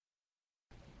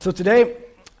So today,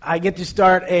 I get to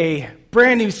start a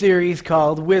brand new series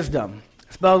called Wisdom,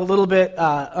 spelled a little bit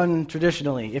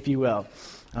untraditionally, if you will.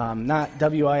 Not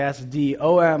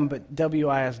W-I-S-D-O-M, but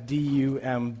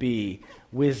W-I-S-D-U-M-B,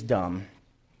 Wisdom.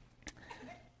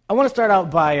 I want to start out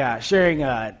by sharing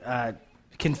a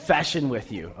confession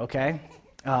with you, okay?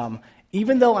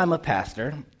 Even though I'm a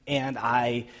pastor, and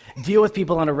I deal with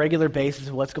people on a regular basis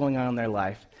of what's going on in their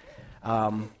life,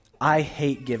 I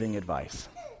hate giving advice.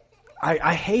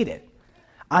 I hate it.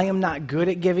 I am not good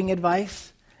at giving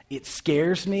advice. It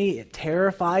scares me. It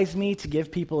terrifies me to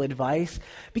give people advice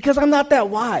because I'm not that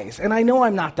wise, and I know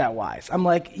I'm not that wise. I'm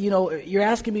like, you're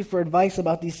asking me for advice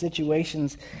about these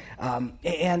situations, and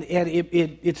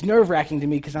it's nerve-wracking to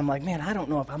me because I'm like, man, I don't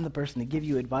know if I'm the person to give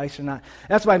you advice or not.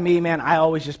 That's why I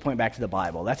always just point back to the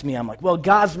Bible. That's me. I'm like, well,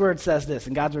 God's Word says this,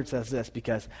 and God's Word says this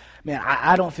because, man,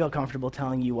 I don't feel comfortable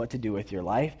telling you what to do with your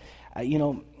life.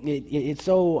 It's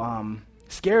so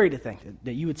scary to think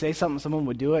that you would say something, someone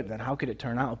would do it, then how could it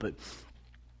turn out? But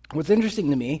what's interesting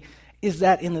to me is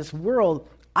that in this world,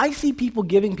 I see people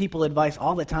giving people advice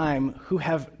all the time who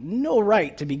have no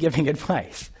right to be giving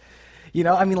advice.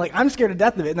 I'm scared to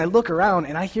death of it, and I look around,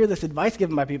 and I hear this advice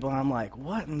given by people, and I'm like,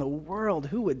 what in the world?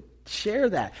 Who would share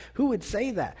that? Who would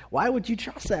say that? Why would you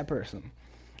trust that person?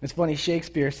 It's funny,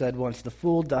 Shakespeare said once, "The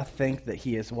fool doth think that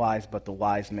he is wise, but the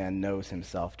wise man knows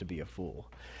himself to be a fool."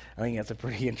 I think that's a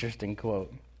pretty interesting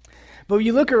quote. But when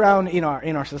you look around in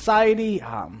our society,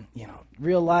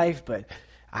 real life, but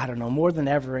I don't know, more than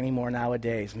ever anymore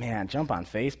nowadays, man, jump on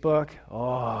Facebook.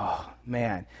 Oh,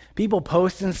 man. People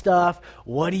posting stuff.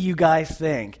 What do you guys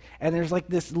think? And there's like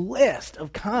this list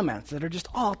of comments that are just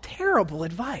all terrible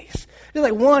advice. They're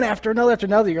like one after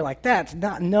another. You're like, that's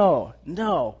not,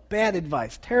 no, bad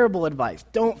advice, terrible advice.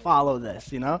 Don't follow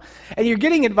this, And you're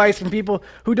getting advice from people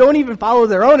who don't even follow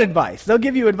their own advice. They'll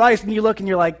give you advice and you look and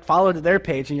you're like, follow to their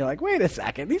page and you're like, wait a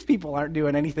second, these people aren't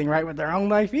doing anything right with their own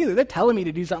life either. They're telling me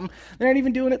to do something. They're not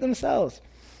even doing it themselves.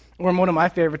 Or one of my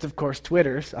favorites, of course,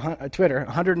 Twitter,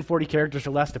 140 characters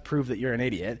or less to prove that you're an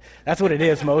idiot. That's what it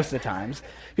is most of the times.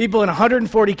 People in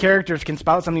 140 characters can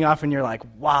spout something off and you're like,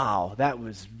 wow, that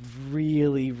was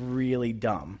really, really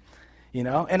dumb.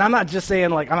 And I'm not just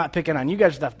saying, I'm not picking on you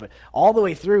guys stuff, but all the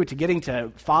way through to getting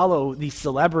to follow these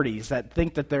celebrities that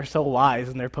think that they're so wise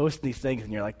and they're posting these things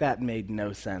and you're like, that made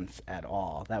no sense at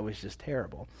all. That was just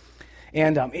terrible.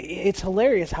 And it's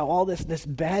hilarious how all this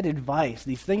bad advice,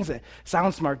 these things that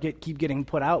sound smart keep getting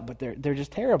put out, but they're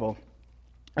just terrible.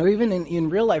 Or even in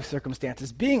real life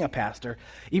circumstances, being a pastor,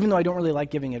 even though I don't really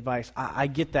like giving advice, I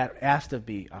get that asked of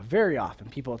me very often.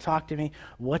 People talk to me,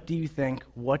 what do you think?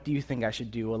 What do you think I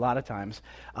should do? A lot of times.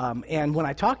 And when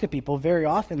I talk to people, very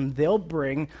often they'll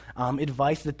bring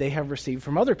advice that they have received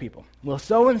from other people. Well,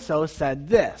 so-and-so said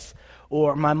this.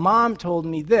 Or my mom told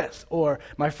me this, or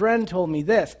my friend told me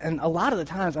this. And a lot of the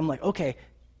times I'm like, okay,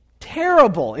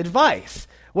 terrible advice,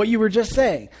 what you were just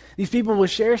saying. These people will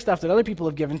share stuff that other people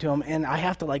have given to them, and I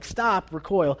have to stop,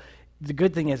 recoil. The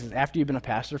good thing is after you've been a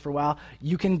pastor for a while,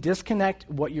 you can disconnect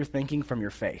what you're thinking from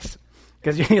your face.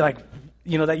 Because you're like,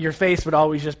 that your face would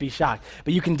always just be shocked.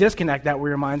 But you can disconnect that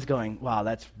where your mind's going, wow,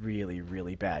 that's really,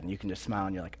 really bad. And you can just smile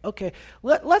and you're like, okay,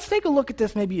 let's take a look at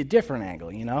this maybe a different angle,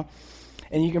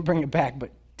 And you can bring it back, but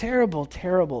terrible,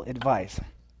 terrible advice.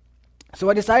 So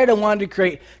I decided I wanted to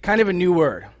create kind of a new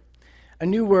word,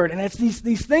 and it's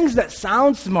these things that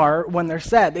sound smart when they're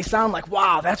said. They sound like,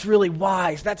 wow, that's really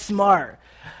wise, that's smart.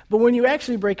 But when you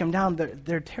actually break them down,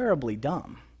 they're terribly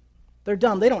dumb. They're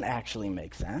dumb. They don't actually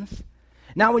make sense.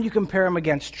 Not when you compare them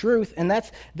against truth, and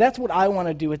that's what I want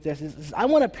to do with this, is I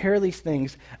want to pair these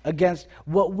things against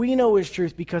what we know is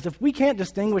truth, because if we can't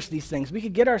distinguish these things, we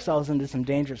could get ourselves into some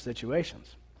dangerous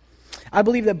situations. I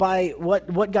believe that by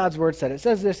what God's Word said, it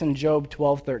says this in Job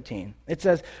 12:13. It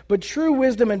says, "But true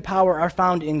wisdom and power are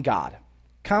found in God.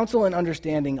 Counsel and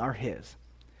understanding are His."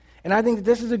 And I think that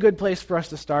this is a good place for us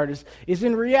to start, is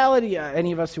in reality,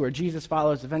 any of us who are Jesus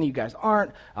followers, if any of you guys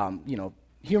aren't,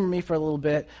 humor me for a little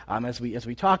bit as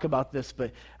we talk about this,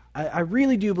 but I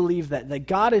really do believe that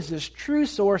God is this true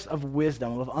source of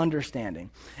wisdom, of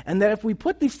understanding, and that if we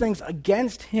put these things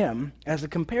against Him as a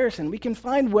comparison, we can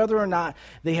find whether or not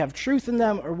they have truth in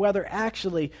them or whether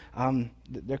actually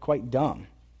they're quite dumb.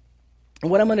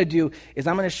 And what I'm going to do is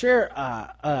I'm going to share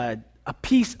a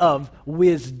piece of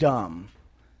wisdom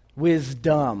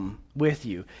with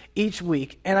you each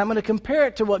week, and I'm going to compare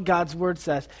it to what God's Word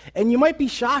says. And you might be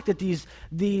shocked at these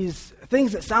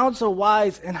things that sound so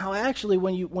wise, and how actually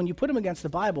when you put them against the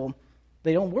Bible,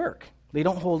 they don't work. They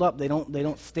don't hold up. They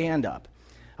don't stand up.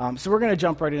 So we're going to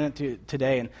jump right into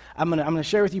today, and I'm going to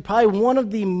share with you probably one of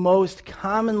the most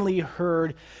commonly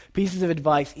heard pieces of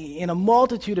advice in a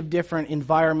multitude of different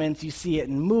environments. You see it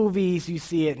in movies, you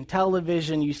see it in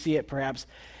television, you see it perhaps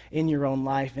in your own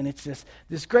life, and it's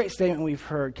this great statement we've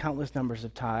heard countless numbers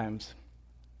of times: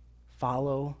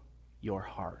 follow your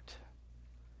heart.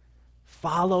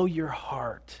 Follow your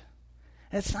heart.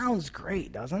 And it sounds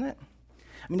great, doesn't it?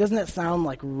 I mean, doesn't that sound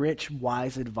like rich,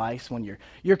 wise advice when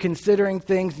you're considering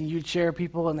things and you share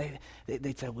people and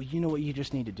they'd say, well, you know what you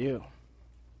just need to do?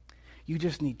 You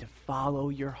just need to follow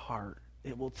your heart.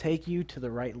 It will take you to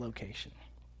the right location.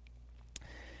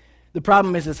 The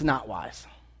problem is it's not wise.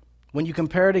 When you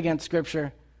compare it against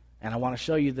Scripture, and I want to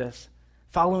show you this,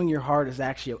 following your heart is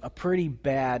actually a pretty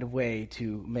bad way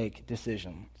to make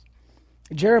decisions.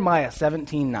 Jeremiah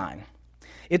 17:9.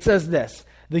 It says this: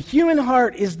 the human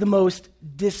heart is the most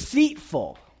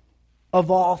deceitful of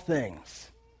all things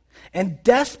and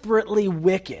desperately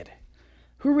wicked.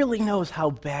 Who really knows how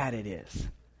bad it is?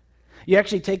 You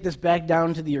actually take this back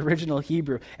down to the original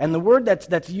Hebrew, and the word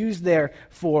that's used there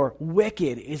for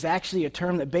wicked is actually a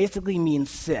term that basically means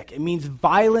sick. It means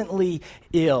violently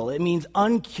ill. It means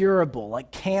incurable,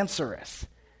 like cancerous.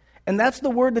 And that's the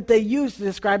word that they use to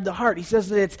describe the heart. He says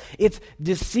that it's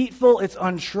deceitful, it's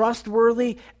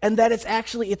untrustworthy, and that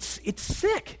it's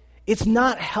sick. It's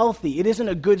not healthy. It isn't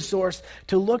a good source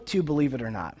to look to, believe it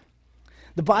or not.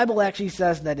 The Bible actually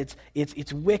says that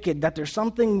it's wicked, that there's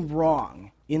something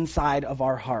wrong inside of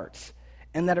our hearts,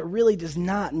 and that it really does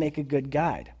not make a good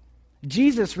guide.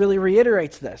 Jesus really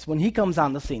reiterates this when he comes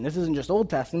on the scene. This isn't just Old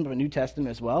Testament, but New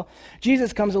Testament as well.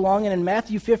 Jesus comes along, and in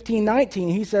Matthew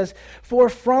 15:19, he says, for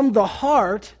from the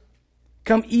heart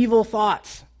come evil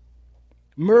thoughts,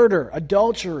 murder,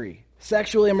 adultery,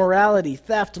 sexual immorality,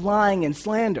 theft, lying, and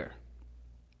slander.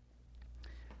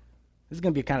 This is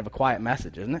going to be kind of a quiet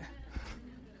message, isn't it?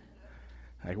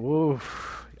 Like, whoa,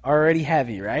 already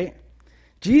heavy, right?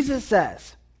 Jesus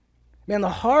says, man, the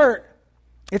heart,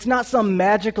 it's not some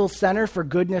magical center for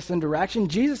goodness and direction.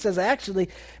 Jesus says, actually,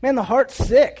 man, the heart's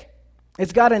sick.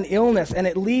 It's got an illness, and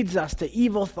it leads us to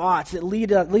evil thoughts. It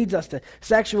leads us to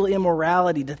sexual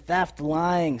immorality, to theft,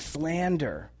 lying,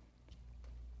 slander.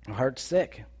 The heart's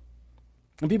sick.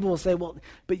 And people will say, well,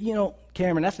 but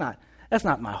Cameron, that's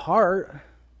not my heart.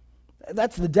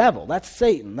 That's the devil. That's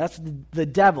Satan. That's the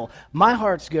devil. My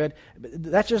heart's good.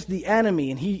 That's just the enemy,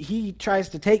 and he tries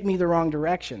to take me the wrong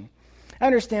direction. I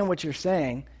understand what you're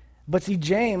saying, but see,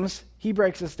 James, he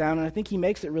breaks this down, and I think he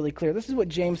makes it really clear. This is what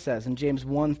James says in James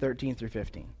 1:13 through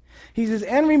 15. He says,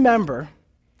 and remember,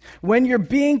 when you're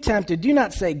being tempted, do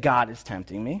not say, God is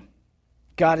tempting me.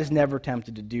 God is never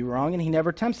tempted to do wrong, and he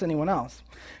never tempts anyone else.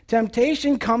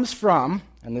 Temptation comes from,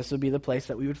 and this would be the place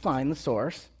that we would find the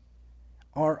source,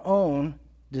 our own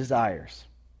desires,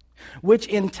 which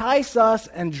entice us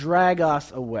and drag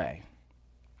us away.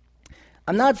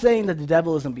 I'm not saying that the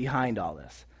devil isn't behind all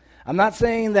this. I'm not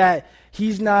saying that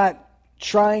he's not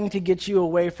trying to get you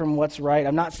away from what's right.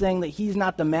 I'm not saying that he's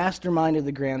not the mastermind of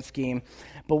the grand scheme.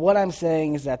 But what I'm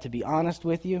saying is that, to be honest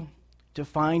with you, to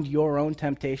find your own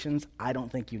temptations, I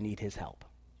don't think you need his help.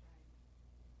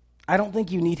 I don't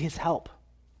think you need his help.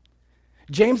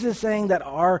 James is saying that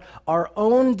our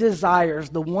own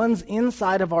desires, the ones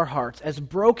inside of our hearts, as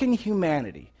broken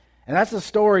humanity, and that's the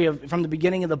story from the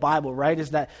beginning of the Bible, right? Is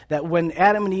that when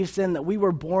Adam and Eve sinned, that we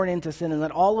were born into sin, and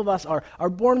that all of us are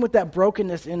born with that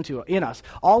brokenness in us.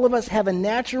 All of us have a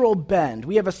natural bend.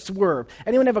 We have a swerve.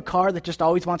 Anyone have a car that just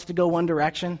always wants to go one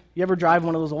direction? You ever drive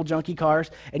one of those old junky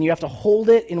cars, and you have to hold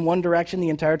it in one direction the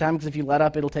entire time, because if you let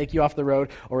up, it'll take you off the road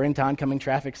or into oncoming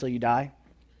traffic so you die?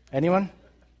 Anyone?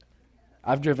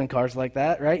 I've driven cars like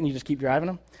that, right? And you just keep driving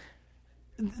them.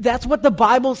 That's what the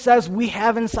Bible says we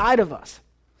have inside of us.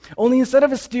 Only instead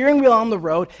of a steering wheel on the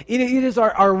road, it is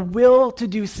our will to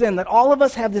do sin. That all of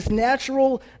us have this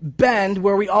natural bend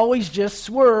where we always just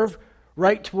swerve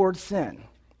right towards sin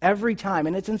every time.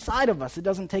 And it's inside of us. It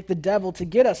doesn't take the devil to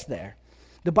get us there.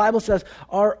 The Bible says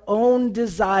our own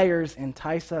desires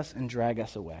entice us and drag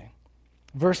us away.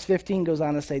 Verse 15 goes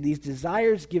on to say, these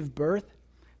desires give birth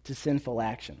to sinful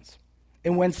actions.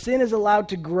 And when sin is allowed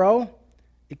to grow,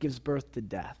 it gives birth to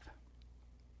death.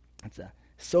 It's a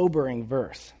sobering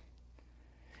verse.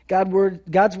 God's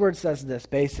word says this,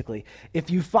 basically. If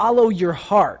you follow your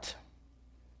heart,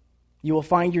 you will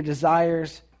find your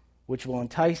desires, which will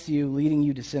entice you, leading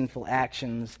you to sinful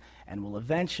actions, and will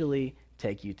eventually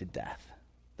take you to death.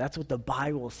 That's what the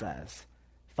Bible says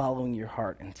following your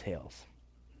heart entails.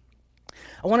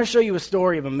 I want to show you a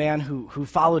story of a man who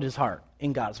followed his heart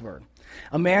in God's word.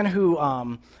 A man who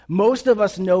most of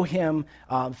us know him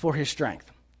for his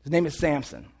strength. His name is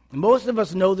Samson. Most of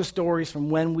us know the stories from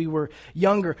when we were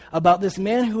younger about this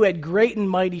man who had great and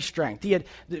mighty strength. He had,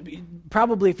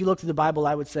 probably if you look through the Bible,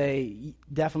 I would say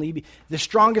definitely the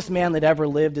strongest man that ever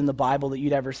lived in the Bible that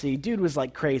you'd ever see. Dude was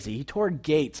like crazy. He tore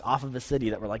gates off of a city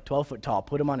that were like 12 foot tall,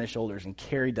 put them on his shoulders, and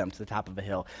carried them to the top of a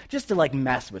hill just to like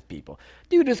mess with people.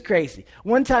 Dude was crazy.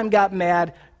 One time got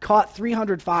mad, caught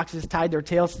 300 foxes, tied their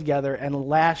tails together, and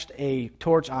lashed a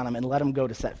torch on them and let them go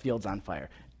to set fields on fire.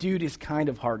 Dude is kind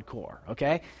of hardcore,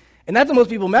 okay? And that's what most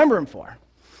people remember him for.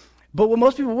 But what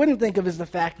most people wouldn't think of is the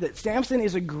fact that Samson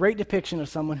is a great depiction of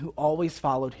someone who always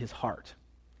followed his heart.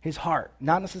 His heart,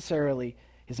 not necessarily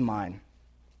his mind.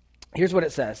 Here's what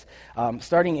it says,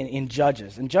 starting in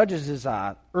Judges. And Judges is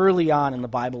early on in the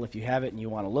Bible if you have it and you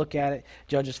want to look at it.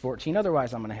 Judges 14.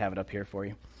 Otherwise, I'm going to have it up here for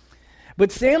you.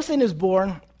 But Samson is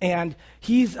born, and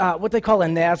he's what they call a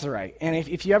Nazarite. And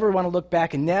if you ever want to look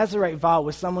back, a Nazarite vow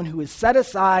was someone who is set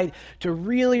aside to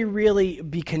really, really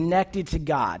be connected to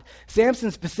God.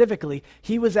 Samson specifically,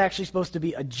 he was actually supposed to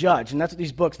be a judge. And that's what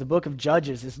these books, the book of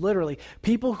Judges, is literally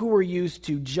people who were used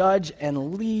to judge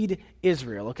and lead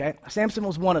Israel, okay? Samson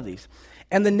was one of these.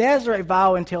 And the Nazarite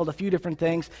vow entailed a few different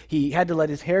things. He had to let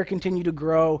his hair continue to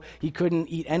grow. He couldn't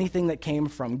eat anything that came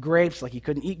from grapes, like he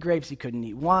couldn't eat grapes, he couldn't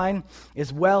eat wine.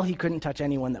 As well, he couldn't touch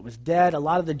anyone that was dead. A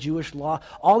lot of the Jewish law,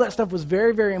 all that stuff was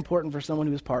very, very important for someone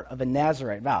who was part of a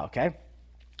Nazarite vow, okay?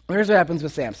 Here's what happens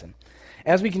with Samson.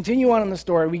 As we continue on in the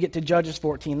story, we get to Judges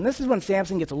 14. And this is when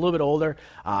Samson gets a little bit older.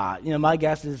 My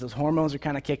guess is his hormones are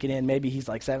kind of kicking in. Maybe he's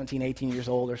like 17, 18 years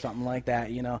old or something like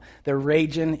that. They're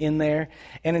raging in there.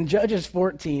 And in Judges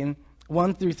 14,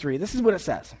 1 through 3, this is what it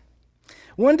says.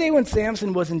 One day when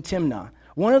Samson was in Timnah,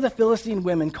 one of the Philistine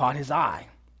women caught his eye.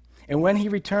 And when he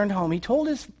returned home, he told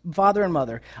his father and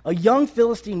mother, a young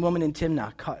Philistine woman in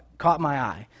Timnah caught my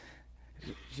eye.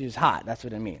 She was hot. That's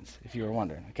what it means, if you were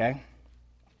wondering, okay?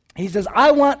 He says,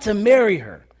 I want to marry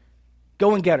her.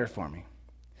 Go and get her for me.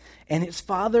 And his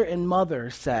father and mother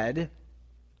said,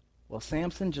 well,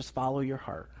 Samson, just follow your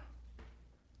heart.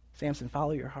 Samson,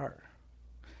 follow your heart.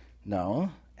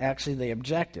 No, actually they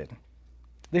objected.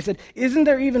 They said, isn't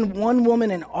there even one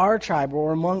woman in our tribe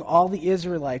or among all the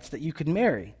Israelites that you could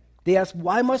marry? They asked,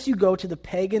 why must you go to the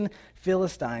pagan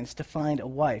Philistines to find a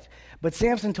wife? But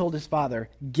Samson told his father,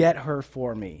 get her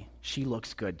for me. She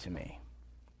looks good to me.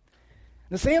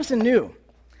 Now, Samson knew,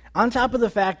 on top of the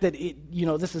fact that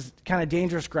this is kind of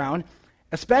dangerous ground,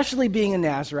 especially being a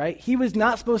Nazarite, he was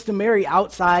not supposed to marry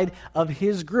outside of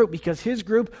his group because his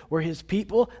group were his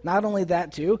people. Not only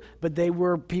that too, but they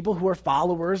were people who were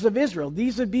followers of Israel.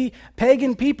 These would be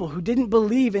pagan people who didn't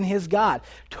believe in his God,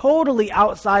 totally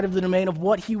outside of the domain of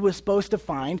what he was supposed to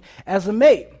find as a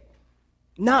mate.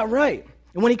 Not right.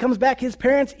 And when he comes back, his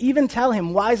parents even tell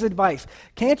him wise advice.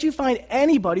 Can't you find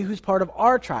anybody who's part of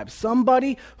our tribe?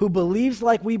 Somebody who believes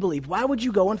like we believe. Why would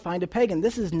you go and find a pagan?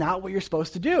 This is not what you're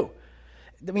supposed to do.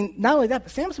 I mean, not only that,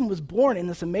 but Samson was born in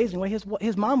this amazing way.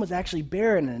 His mom was actually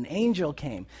barren, and an angel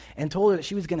came and told her that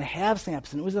she was going to have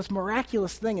Samson. It was this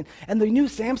miraculous thing. And they knew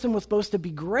Samson was supposed to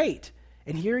be great.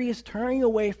 And here he is turning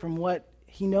away from what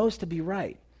he knows to be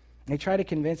right. And they try to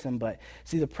convince him, but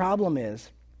see, the problem is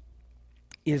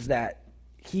that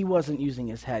he wasn't using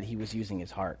his head, he was using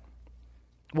his heart.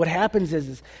 What happens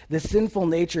is the sinful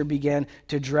nature began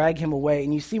to drag him away,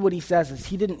 and you see what he says is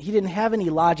he didn't have any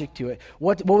logic to it.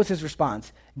 What was his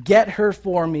response? Get her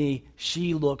for me,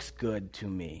 she looks good to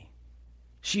me.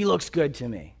 She looks good to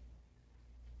me.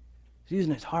 He's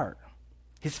using his heart,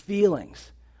 his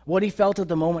feelings, what he felt at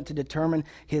the moment to determine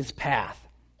his path.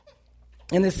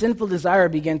 And this sinful desire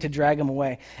began to drag him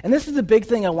away. And this is the big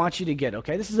thing I want you to get,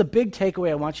 okay? This is a big takeaway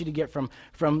I want you to get from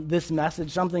this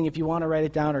message. Something, if you want to write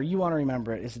it down or you want to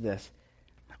remember it, is this.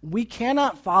 We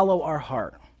cannot follow our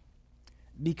heart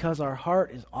because our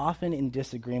heart is often in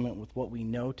disagreement with what we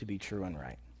know to be true and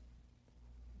right.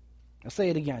 I'll say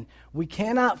it again. We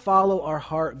cannot follow our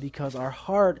heart because our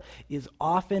heart is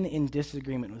often in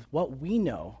disagreement with what we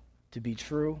know to be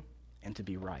true and to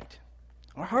be right.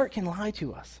 Our heart can lie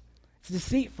to us. It's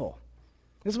deceitful.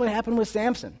 This is what happened with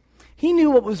Samson. He knew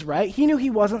what was right. He knew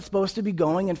he wasn't supposed to be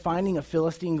going and finding a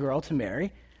Philistine girl to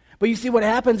marry. But you see what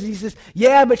happens? He says,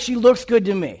 yeah, but she looks good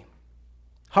to me.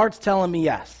 Heart's telling me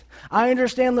yes. I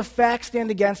understand the facts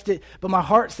stand against it, but my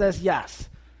heart says yes.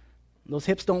 Those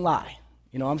hips don't lie.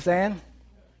 You know what I'm saying?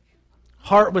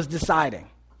 Heart was deciding.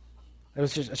 It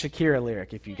was just a Shakira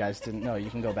lyric. If you guys didn't know,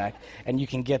 you can go back and you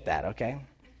can get that, okay?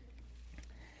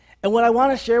 And what I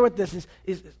want to share with this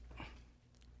is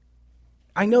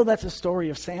I know that's a story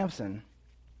of Samson,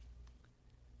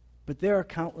 but there are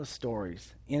countless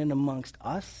stories in and amongst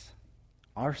us,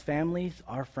 our families,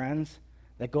 our friends,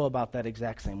 that go about that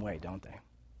exact same way, don't they?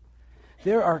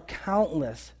 There are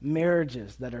countless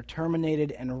marriages that are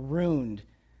terminated and ruined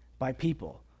by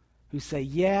people who say,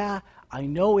 yeah, I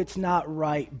know it's not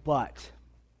right, but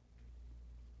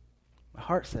my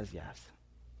heart says yes.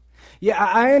 Yeah,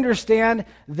 I understand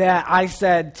that I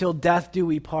said, till death do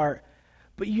we part,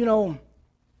 but he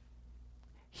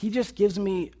gives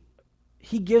me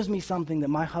something that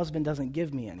my husband doesn't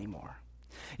give me anymore.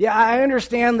 Yeah, I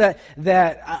understand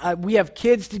that we have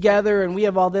kids together and we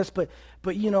have all this, but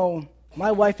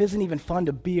my wife isn't even fun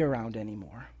to be around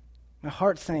anymore. My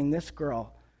heart's saying, this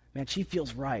girl, man, she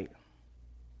feels right.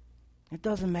 It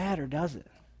doesn't matter, does it?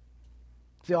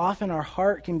 See, often our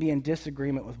heart can be in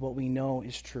disagreement with what we know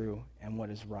is true and what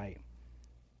is right.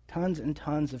 Tons and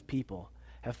tons of people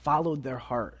have followed their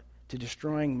heart to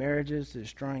destroying marriages, to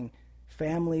destroying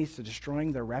families, to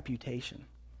destroying their reputation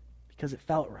because it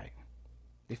felt right.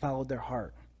 They followed their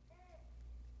heart.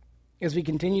 As we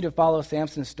continue to follow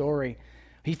Samson's story,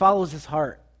 he follows his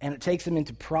heart, and it takes him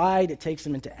into pride, it takes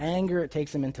him into anger, it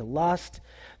takes him into lust.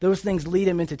 Those things lead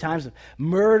him into times of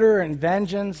murder and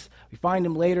vengeance. We find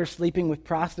him later sleeping with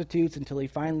prostitutes until he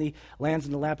finally lands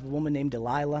in the lap of a woman named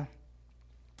Delilah.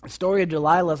 The story of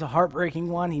Delilah is a heartbreaking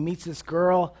one. He meets this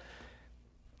girl.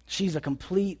 She's a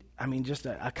just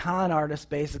a con artist,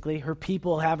 basically. Her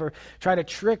people have her try to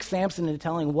trick Samson into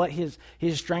telling what his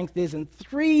strength is. And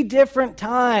 3 different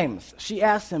times she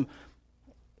asks him,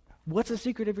 what's the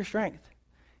secret of your strength?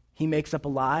 He makes up a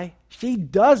lie. She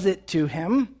does it to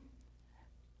him,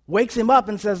 wakes him up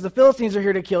and says, the Philistines are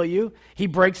here to kill you. He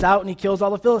breaks out and he kills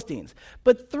all the Philistines.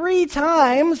 But 3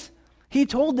 times he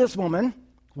told this woman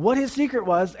what his secret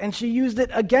was, and she used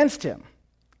it against him.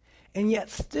 And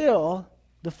yet still,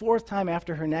 the 4th time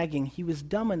after her nagging, he was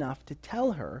dumb enough to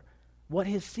tell her what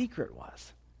his secret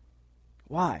was.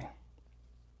 Why?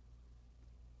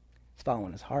 He's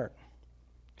following his heart.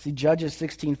 See, Judges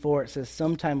 16:4, it says,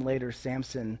 sometime later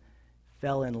Samson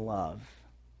fell in love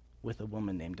with a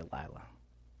woman named Delilah.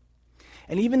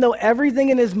 And even though everything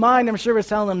in his mind, I'm sure, was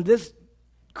telling him, this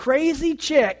crazy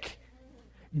chick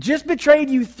just betrayed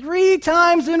you 3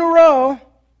 times in a row,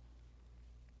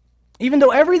 even though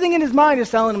everything in his mind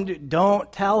is telling him,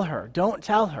 don't tell her, don't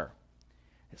tell her.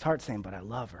 His heart's saying, but I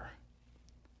love her.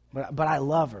 But I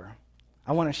love her.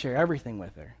 I want to share everything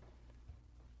with her.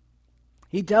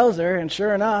 He tells her, and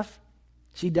sure enough,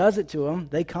 she does it to him.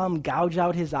 They come, gouge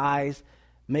out his eyes,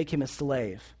 make him a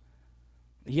slave.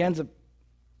 He ends up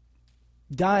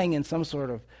dying in some sort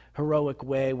of heroic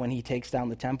way when he takes down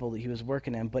the temple that he was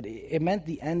working in, but it meant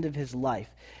the end of his life.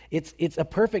 It's a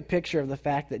perfect picture of the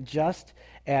fact that just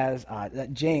as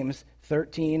that James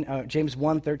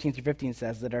 1:13-15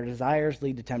 says that our desires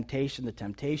lead to temptation, the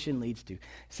temptation leads to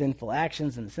sinful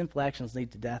actions, and the sinful actions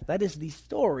lead to death. That is the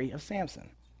story of Samson.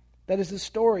 That is the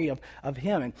story of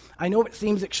him. And I know it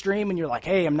seems extreme, and you're like,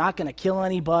 hey, I'm not going to kill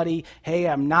anybody. Hey,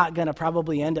 I'm not going to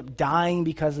probably end up dying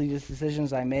because of these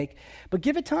decisions I make. But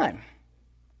give it time.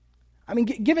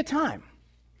 Give it time.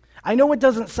 I know it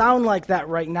doesn't sound like that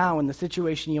right now in the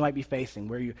situation you might be facing,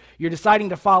 where you're deciding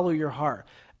to follow your heart.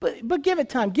 But give it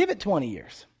time. Give it 20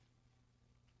 years.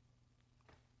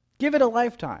 Give it a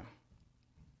lifetime.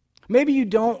 Maybe you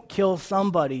don't kill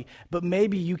somebody, but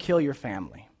maybe you kill your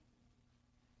family.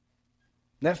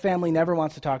 That family never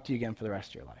wants to talk to you again for the rest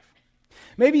of your life.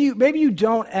 Maybe you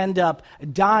don't end up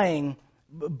dying,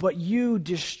 but you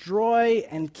destroy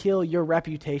and kill your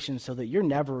reputation so that you're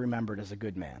never remembered as a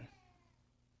good man.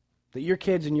 That your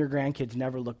kids and your grandkids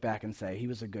never look back and say, he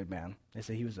was a good man. They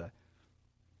say he was a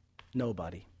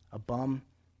nobody, a bum,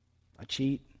 a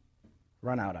cheat,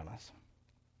 run out on us.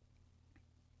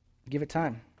 Give it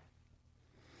time.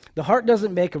 The heart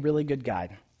doesn't make a really good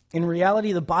guide. In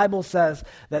reality, the Bible says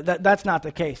that's not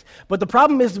the case. But the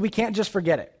problem is we can't just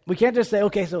forget it. We can't just say,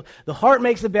 okay, so the heart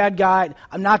makes a bad guide.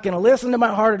 I'm not going to listen to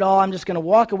my heart at all. I'm just going to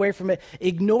walk away from it,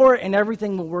 ignore it, and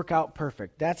everything will work out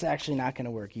perfect. That's actually not going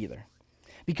to work either.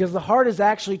 Because the heart is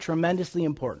actually tremendously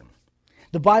important.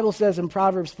 The Bible says in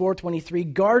Proverbs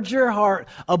 4:23, guard your heart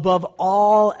above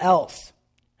all else,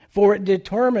 for it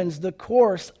determines the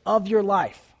course of your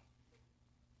life.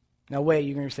 Now wait,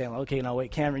 you're going to say, okay, now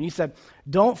wait, Cameron, you said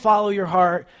don't follow your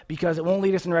heart because it won't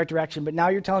lead us in the right direction, but now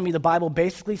you're telling me the Bible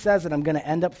basically says that I'm going to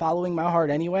end up following my heart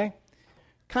anyway?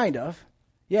 Kind of,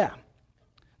 yeah.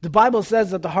 The Bible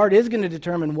says that the heart is going to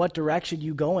determine what direction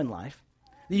you go in life.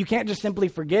 That you can't just simply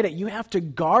forget it. You have to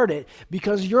guard it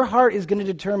because your heart is going to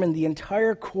determine the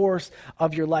entire course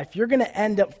of your life. You're going to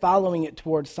end up following it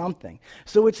towards something.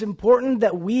 So it's important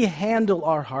that we handle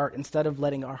our heart instead of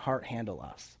letting our heart handle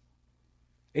us.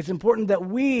 It's important that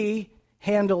we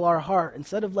handle our heart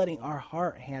instead of letting our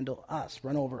heart handle us,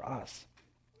 run over us.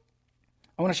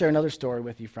 I want to share another story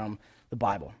with you from the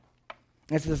Bible.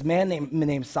 It's this man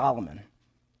named Solomon.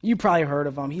 You probably heard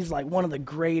of him. He's like one of the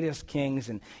greatest kings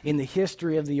in the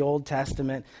history of the Old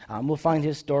Testament. We'll find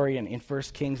his story in 1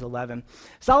 Kings 11.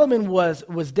 Solomon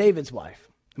was David's wife.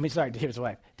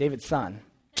 David's son.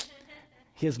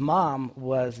 His mom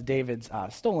was David's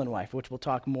stolen wife, which we'll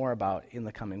talk more about in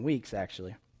the coming weeks,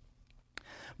 actually.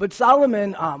 But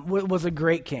Solomon was a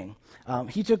great king.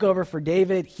 He took over for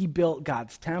David. He built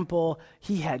God's temple.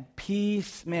 He had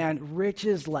peace, man,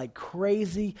 riches like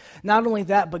crazy. Not only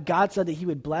that, but God said that he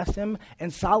would bless him,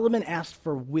 and Solomon asked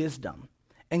for wisdom.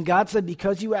 And God said,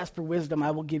 because you asked for wisdom,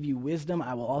 I will give you wisdom,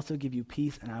 I will also give you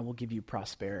peace, and I will give you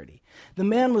prosperity. The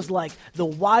man was like the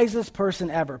wisest person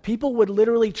ever. People would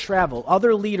literally travel,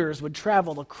 other leaders would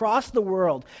travel across the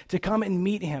world to come and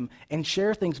meet him and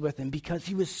share things with him because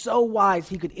he was so wise,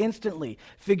 he could instantly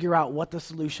figure out what the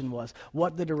solution was,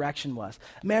 what the direction was.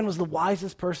 The man was the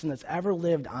wisest person that's ever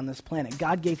lived on this planet.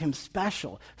 God gave him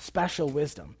special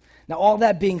wisdom. Now, all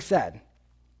that being said,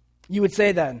 you would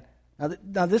say then,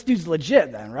 Now, this dude's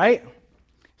legit then, right?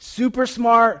 Super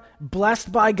smart,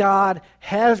 blessed by God,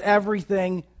 has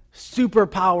everything,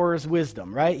 superpowers,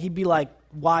 wisdom, right? He'd be like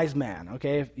wise man,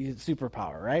 okay, if he's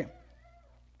superpower, right?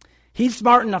 He's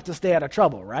smart enough to stay out of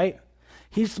trouble, right?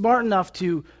 He's smart enough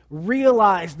to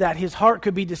realize that his heart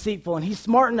could be deceitful, and he's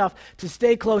smart enough to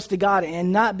stay close to God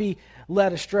and not be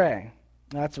led astray.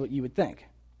 That's what you would think.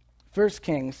 1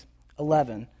 Kings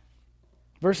 11,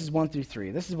 verses 1 through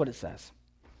 3. This is what it says.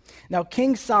 Now,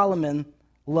 King Solomon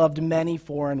loved many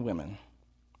foreign women.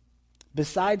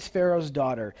 Besides Pharaoh's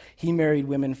daughter, he married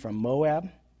women from Moab,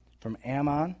 from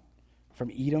Ammon,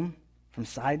 from Edom, from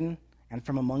Sidon, and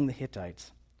from among the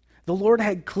Hittites. The Lord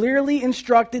had clearly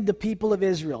instructed the people of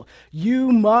Israel,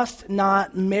 you must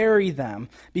not marry them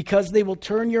because they will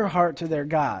turn your heart to their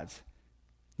gods.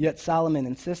 Yet Solomon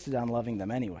insisted on loving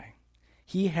them anyway.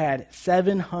 He had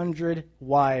 700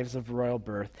 wives of royal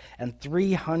birth and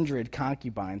 300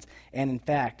 concubines, and in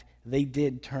fact, they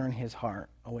did turn his heart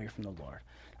away from the Lord.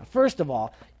 Now, first of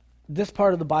all, this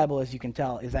part of the Bible, as you can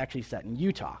tell, is actually set in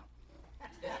Utah.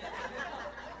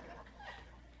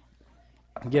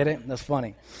 Get it? That's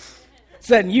funny. It's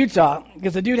set in Utah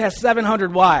because the dude has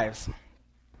 700 wives.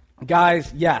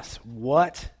 Guys, yes,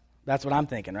 what? That's what I'm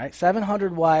thinking, right?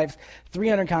 700 wives,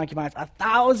 300 concubines,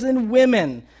 1,000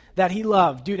 women that he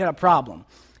loved. Dude had a problem.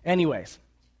 Anyways,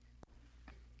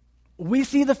 we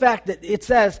see the fact that it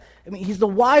says, he's the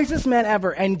wisest man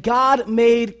ever, and God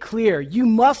made clear, you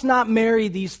must not marry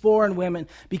these foreign women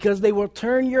because they will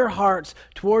turn your hearts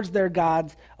towards their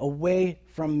gods away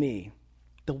from me.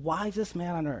 The wisest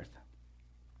man on earth.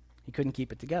 He couldn't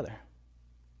keep it together.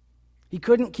 He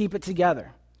couldn't keep it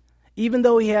together, even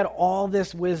though he had all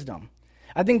this wisdom.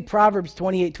 I think Proverbs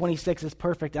 28:26 is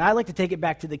perfect, and I like to take it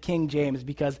back to the King James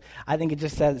because I think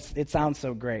it sounds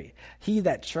so great. He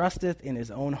that trusteth in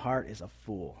his own heart is a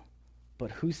fool,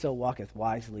 but whoso walketh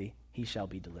wisely, he shall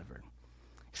be delivered.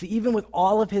 See, even with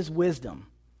all of his wisdom,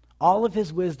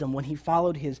 when he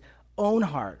followed his own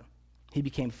heart, he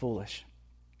became foolish.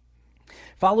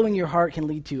 Following your heart can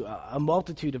lead to a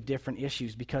multitude of different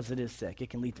issues because it is sick. It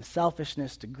can lead to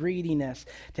selfishness, to greediness,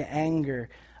 to anger.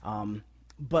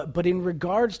 But in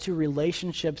regards to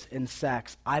relationships and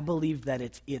sex, I believe that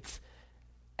it's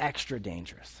extra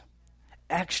dangerous.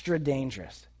 Extra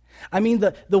dangerous. I mean,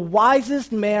 the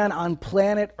wisest man on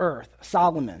planet Earth,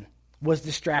 Solomon, was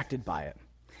distracted by it.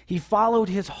 He followed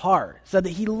his heart, said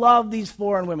that he loved these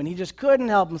foreign women. He just couldn't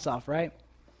help himself, right?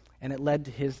 And it led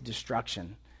to his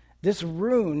destruction. This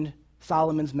ruined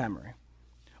Solomon's memory.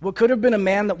 What could have been a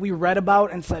man that we read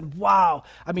about and said, wow,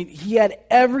 he had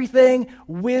everything,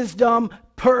 wisdom,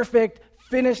 perfect,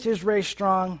 finished his race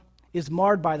strong, is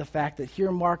marred by the fact that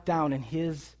here marked down in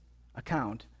his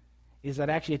account is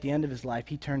that actually at the end of his life,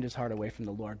 he turned his heart away from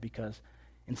the Lord because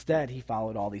instead he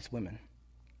followed all these women.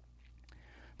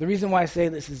 The reason why I say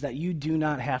this is that you do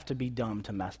not have to be dumb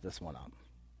to mess this one up.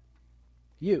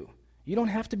 You don't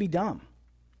have to be dumb.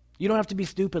 You don't have to be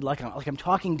stupid like I'm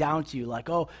talking down to you, like,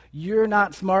 oh, you're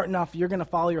not smart enough, you're going to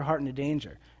follow your heart into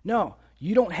danger. No,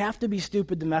 you don't have to be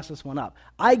stupid to mess this one up.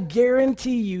 I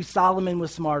guarantee you Solomon was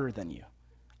smarter than you.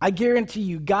 I guarantee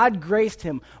you God graced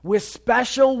him with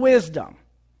special wisdom.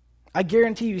 I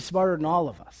guarantee you he's smarter than all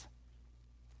of us.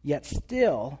 Yet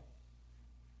still,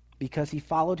 because he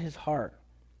followed his heart,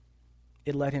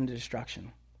 it led him to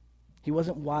destruction. He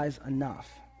wasn't wise enough.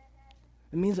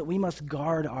 It means that we must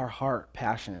guard our heart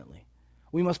passionately.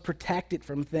 We must protect it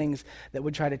from things that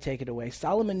would try to take it away.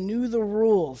 Solomon knew the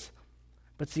rules,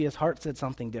 but see, his heart said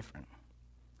something different.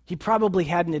 He probably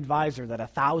had an advisor that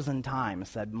 1,000 times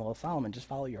said, well, Solomon, just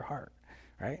follow your heart,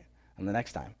 right? and the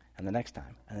next time, and the next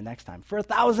time, and the next time. For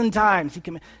 1,000 times, he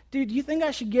commanded, dude, do you think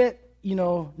I should get,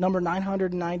 number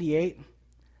 998?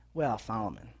 Well,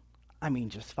 Solomon,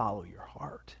 just follow your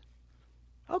heart.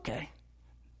 Okay,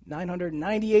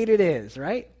 998 it is,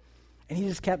 right? And he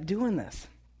just kept doing this.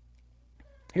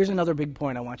 Here's another big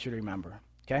point I want you to remember,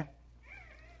 okay?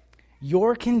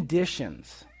 Your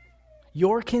conditions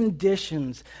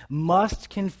must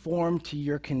conform to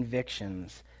your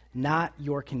convictions, not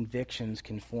your convictions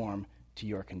conform to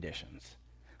your conditions.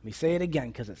 Let me say it again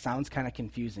because it sounds kind of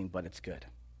confusing, but it's good.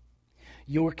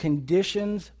 Your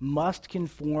conditions must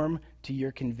conform to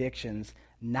your convictions,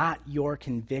 not your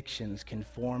convictions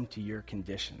conform to your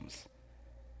conditions.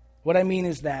 What I mean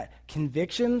is that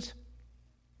convictions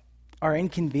are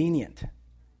inconvenient.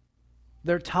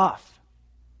 They're tough.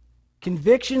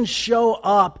 Convictions show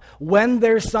up when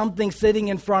there's something sitting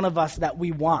in front of us that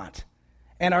we want.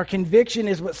 And our conviction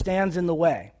is what stands in the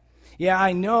way. Yeah,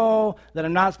 I know that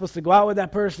I'm not supposed to go out with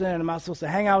that person, and I'm not supposed to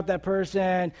hang out with that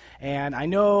person, and I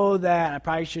know that I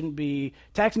probably shouldn't be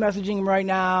text messaging him right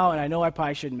now, and I know I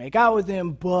probably shouldn't make out with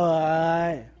him,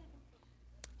 but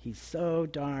he's so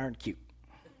darn cute.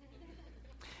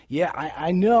 Yeah,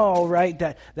 I know, right,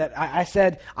 that I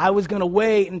said I was going to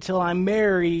wait until I'm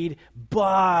married,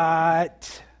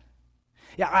 but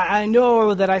yeah, I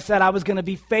know that I said I was going to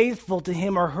be faithful to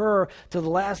him or her to the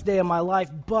last day of my life,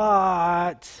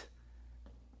 but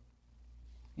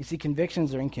you see,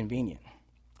 convictions are inconvenient.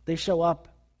 They show up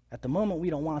at the moment we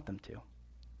don't want them to.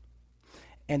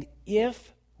 And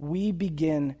if we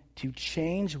begin to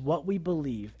change what we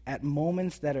believe at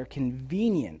moments that are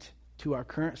convenient to our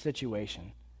current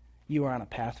situation, you are on a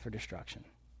path for destruction.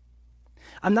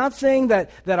 I'm not saying that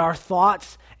our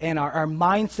thoughts and our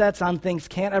mindsets on things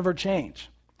can't ever change.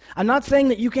 I'm not saying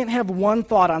that you can't have one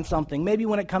thought on something, maybe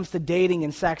when it comes to dating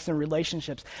and sex and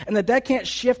relationships, and that can't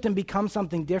shift and become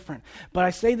something different. But I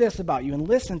say this about you, and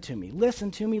listen to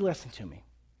me.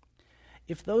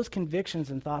 If those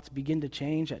convictions and thoughts begin to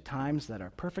change at times that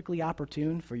are perfectly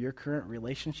opportune for your current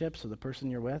relationships or the person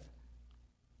you're with,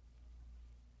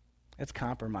 it's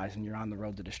compromise and you're on the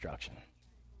road to destruction.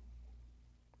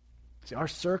 See, our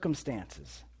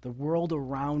circumstances, the world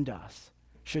around us,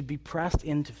 should be pressed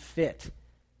in to fit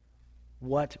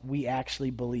what we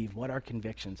actually believe, what our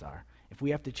convictions are. If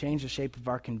we have to change the shape of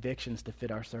our convictions to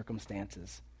fit our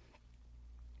circumstances,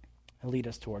 it'll lead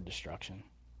us toward destruction.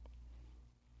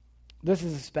 This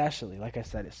is especially, like I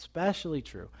said, especially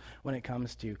true when it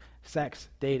comes to sex,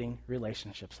 dating,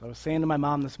 relationships. I was saying to my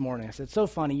mom this morning, I said, it's so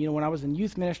funny, when I was in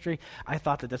youth ministry, I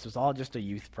thought that this was all just a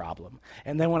youth problem.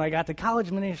 And then when I got to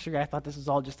college ministry, I thought this was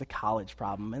all just a college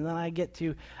problem. And then I get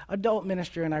to adult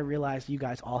ministry and I realize you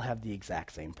guys all have the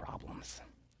exact same problems.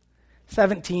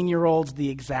 17-year-olds, the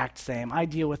exact same. I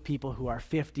deal with people who are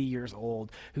 50 years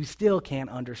old who still can't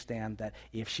understand that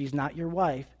if she's not your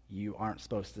wife, you aren't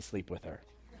supposed to sleep with her.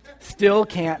 Still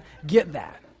can't get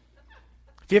that.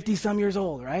 50-some years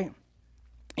old, right?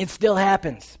 It still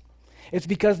happens. It's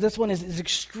because this one is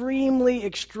extremely,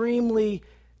 extremely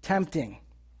tempting.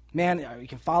 Man, we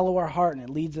can follow our heart and it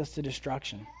leads us to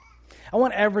destruction. I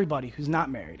want everybody who's not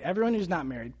married, everyone who's not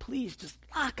married, please just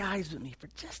lock eyes with me for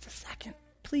just a second.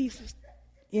 Please, just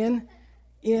in,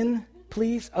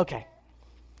 please. Okay.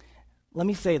 Let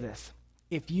me say this.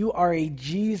 If you are a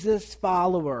Jesus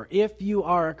follower, if you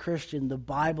are a Christian, the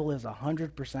Bible is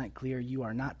 100% clear. You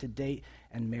are not to date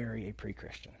and marry a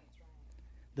pre-Christian.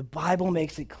 The Bible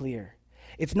makes it clear.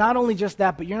 It's not only just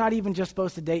that, but you're not even just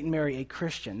supposed to date and marry a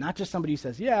Christian, not just somebody who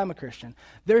says, yeah, I'm a Christian.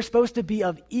 They're supposed to be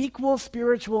of equal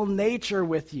spiritual nature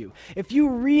with you. If you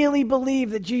really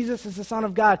believe that Jesus is the Son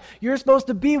of God, you're supposed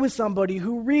to be with somebody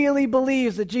who really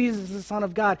believes that Jesus is the Son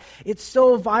of God. It's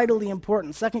so vitally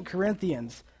important. 2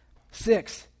 Corinthians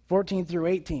 6:14 through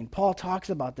 18. Paul talks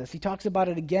about this. He talks about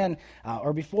it again,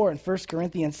 or before in 1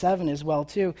 Corinthians 7 as well,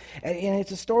 too. And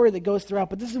it's a story that goes throughout.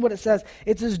 But this is what it says.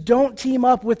 It says, don't team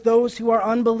up with those who are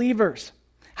unbelievers.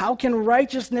 How can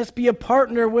righteousness be a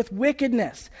partner with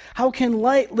wickedness? How can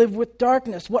light live with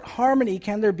darkness? What harmony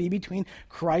can there be between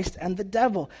Christ and the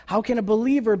devil? How can a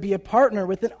believer be a partner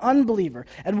with an unbeliever?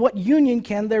 And what union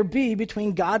can there be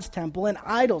between God's temple and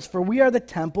idols? For we are the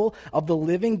temple of the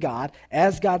living God.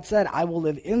 As God said, I will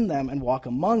live in them and walk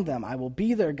among them. I will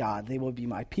be their God. They will be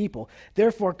my people.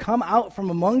 Therefore, come out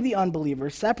from among the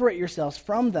unbelievers. Separate yourselves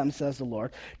from them, says the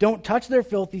Lord. Don't touch their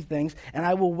filthy things, and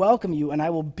I will welcome you, and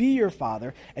I will be your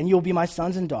Father, and you'll be my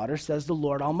sons and daughters, says the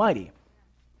Lord Almighty.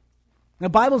 The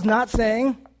Bible's not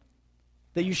saying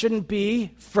that you shouldn't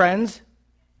be friends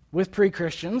with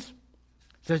pre-Christians.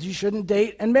 It says you shouldn't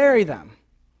date and marry them.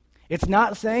 It's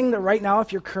not saying that right now,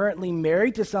 if you're currently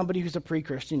married to somebody who's a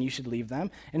pre-Christian, you should leave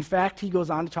them. In fact, he goes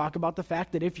on to talk about the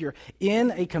fact that if you're in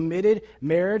a committed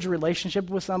marriage relationship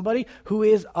with somebody who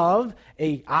is of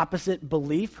a opposite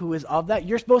belief, who is of that,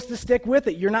 you're supposed to stick with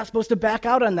it. You're not supposed to back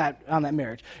out on that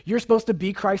marriage. You're supposed to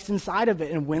be Christ inside of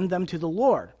it and win them to the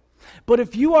Lord. But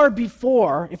if you are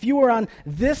on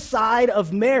this side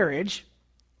of marriage,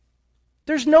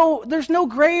 there's no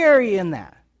gray area in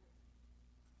that.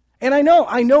 And I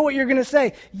know what you're going to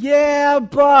say. Yeah,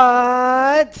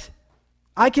 but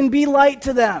I can be light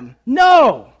to them.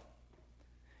 No.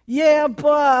 Yeah,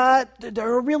 but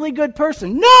they're a really good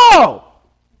person. No.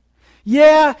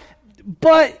 Yeah,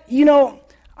 but,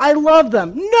 I love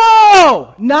them.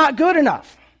 No, not good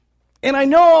enough. And I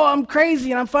know I'm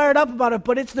crazy and I'm fired up about it,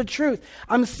 but it's the truth.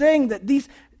 I'm saying that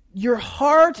your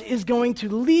heart is going to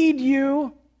lead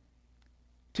you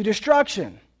to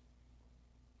destruction.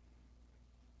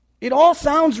 It all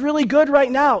sounds really good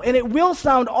right now, and it will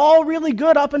sound all really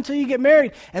good up until you get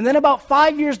married. And then about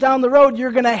 5 years down the road,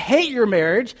 you're going to hate your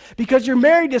marriage because you're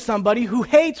married to somebody who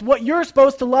hates what you're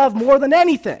supposed to love more than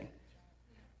anything.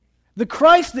 The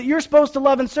Christ that you're supposed to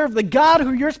love and serve, the God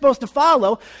who you're supposed to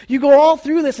follow, you go all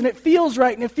through this, and it feels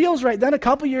right, and it feels right. Then a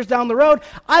couple years down the road,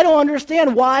 I don't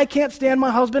understand why I can't stand my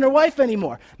husband or wife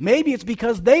anymore. Maybe it's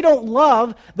because they don't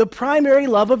love the primary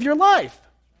love of your life.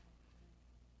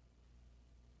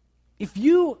 If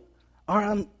you are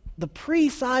on the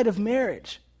pre-side of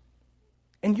marriage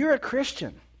and you're a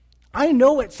Christian, I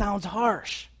know it sounds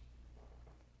harsh.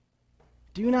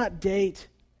 Do not date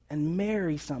and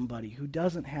marry somebody who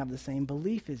doesn't have the same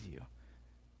belief as you.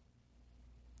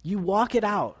 You walk it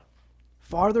out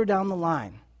farther down the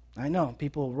line. I know,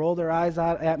 people roll their eyes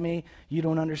out at me. You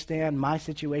don't understand. My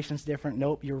situation's different.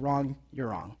 Nope, you're wrong. You're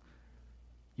wrong.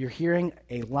 You're hearing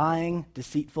a lying,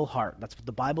 deceitful heart. That's what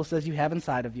the Bible says you have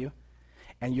inside of you.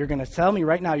 And you're going to tell me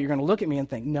right now, you're going to look at me and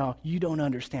think, no, you don't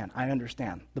understand. I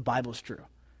understand. The Bible's true.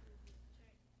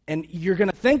 And you're going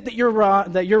to think that you're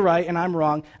wrong, that you're right and I'm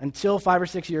wrong until 5 or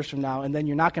 6 years from now, and then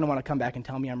you're not going to want to come back and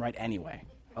tell me I'm right anyway.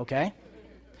 Okay?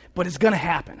 But it's going to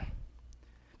happen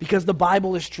because the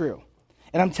Bible is true.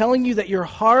 And I'm telling you that your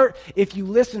heart, if you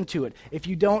listen to it, if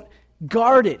you don't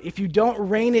guard it, if you don't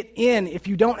rein it in, if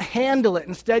you don't handle it,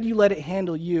 instead you let it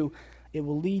handle you, it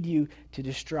will lead you to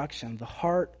destruction. The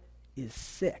heart is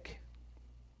sick.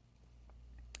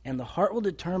 And the heart will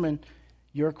determine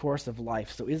your course of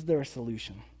life. So is there a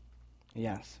solution?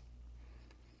 Yes.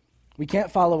 We can't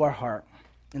follow our heart.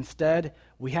 Instead,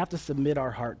 we have to submit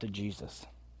our heart to Jesus.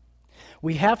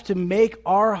 We have to make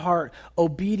our heart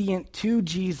obedient to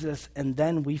Jesus, and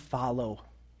then we follow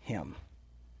him.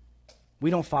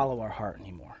 We don't follow our heart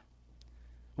anymore.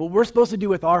 What we're supposed to do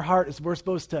with our heart is we're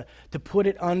supposed to put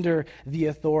it under the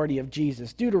authority of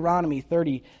Jesus. Deuteronomy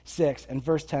 36 and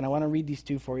verse 10, I want to read these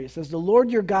two for you. It says, "The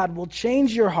Lord your God will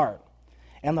change your heart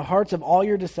and the hearts of all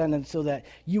your descendants so that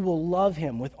you will love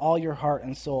him with all your heart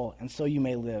and soul, and so you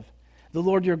may live. The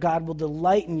Lord your God will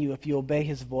delight in you if you obey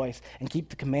his voice and keep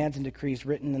the commands and decrees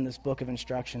written in this book of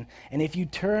instruction, and if you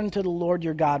turn to the Lord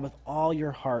your God with all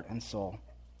your heart and soul."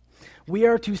 We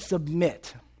are to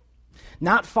submit.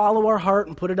 Not follow our heart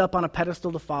and put it up on a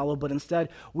pedestal to follow, but instead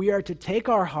we are to take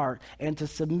our heart and to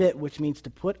submit, which means to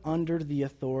put under the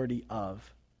authority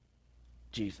of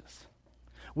Jesus.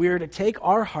 We are to take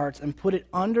our hearts and put it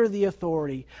under the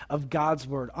authority of God's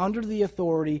word, under the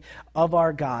authority of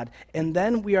our God, and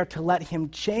then we are to let him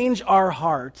change our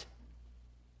heart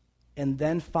and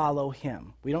then follow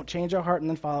him. We don't change our heart and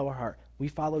then follow our heart. We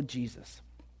follow Jesus.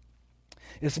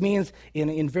 This means,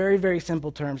 in very, very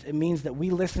simple terms, it means that we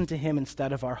listen to him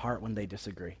instead of our heart when they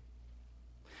disagree.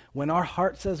 When our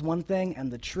heart says one thing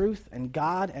and the truth and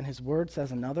God and his word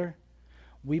says another,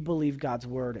 we believe God's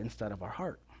word instead of our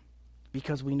heart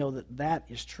because we know that that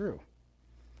is true.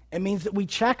 It means that we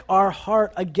check our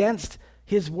heart against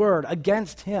his word,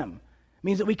 against him. It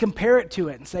means that we compare it to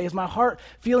it and say, is my heart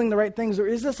feeling the right things, or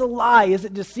is this a lie? Is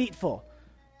it deceitful?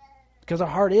 Because our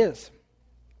heart is.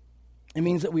 It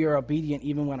means that we are obedient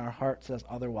even when our heart says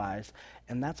otherwise,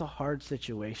 and that's a hard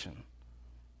situation.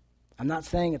 I'm not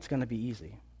saying it's going to be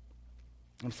easy.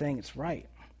 I'm saying it's right.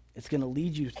 It's going to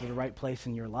lead you to the right place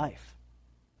in your life.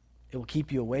 It will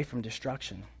keep you away from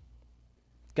destruction.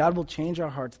 God will change our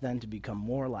hearts then to become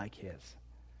more like his,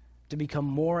 to become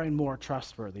more and more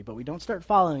trustworthy. But we don't start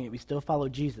following it. We still follow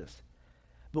Jesus.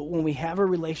 But when we have a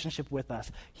relationship with us,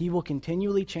 he will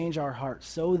continually change our heart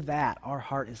so that our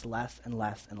heart is less and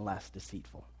less and less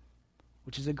deceitful,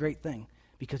 which is a great thing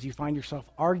because you find yourself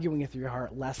arguing with your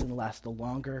heart less and less the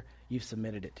longer you've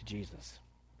submitted it to Jesus.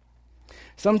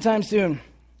 Sometime soon,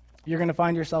 You're going to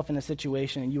find yourself in a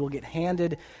situation and you will get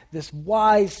handed this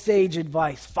wise, sage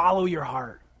advice. Follow your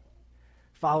heart.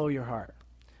 Follow your heart.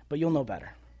 But you'll know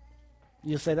better.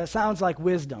 You'll say, that sounds like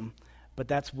wisdom, but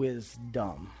that's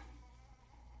wisdom.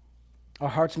 Our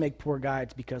hearts make poor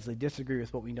guides because they disagree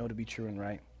with what we know to be true and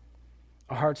right.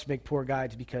 Our hearts make poor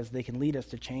guides because they can lead us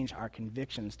to change our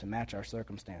convictions to match our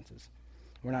circumstances.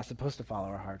 We're not supposed to follow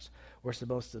our hearts. We're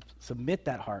supposed to submit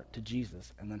that heart to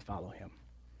Jesus and then follow him.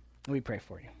 Let me pray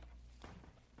for you.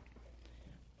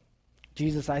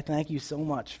 Jesus, I thank you so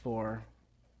much for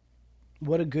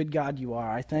what a good God you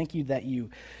are. I thank you that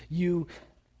you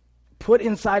put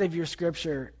inside of your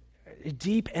scripture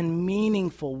deep and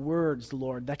meaningful words,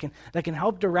 Lord, that can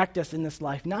help direct us in this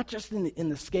life, not just in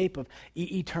the scape of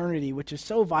eternity, which is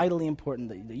so vitally important,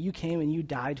 that you came and you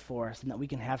died for us and that we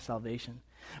can have salvation,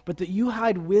 but that you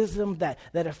hide wisdom that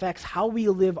affects how we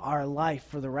live our life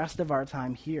for the rest of our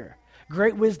time here.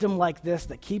 Great wisdom like this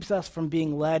that keeps us from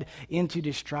being led into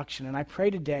destruction. And I pray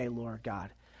today, Lord God,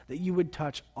 that you would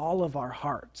touch all of our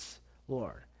hearts,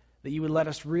 Lord, that you would let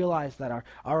us realize that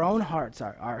our own hearts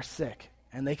are sick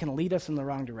and they can lead us in the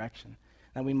wrong direction,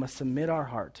 that we must submit our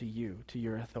heart to you, to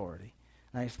your authority.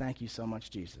 And I just thank you so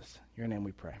much, Jesus. In your name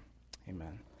we pray.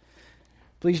 Amen.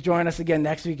 Please join us again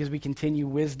next week as we continue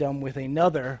wisdom with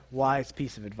another wise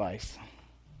piece of advice.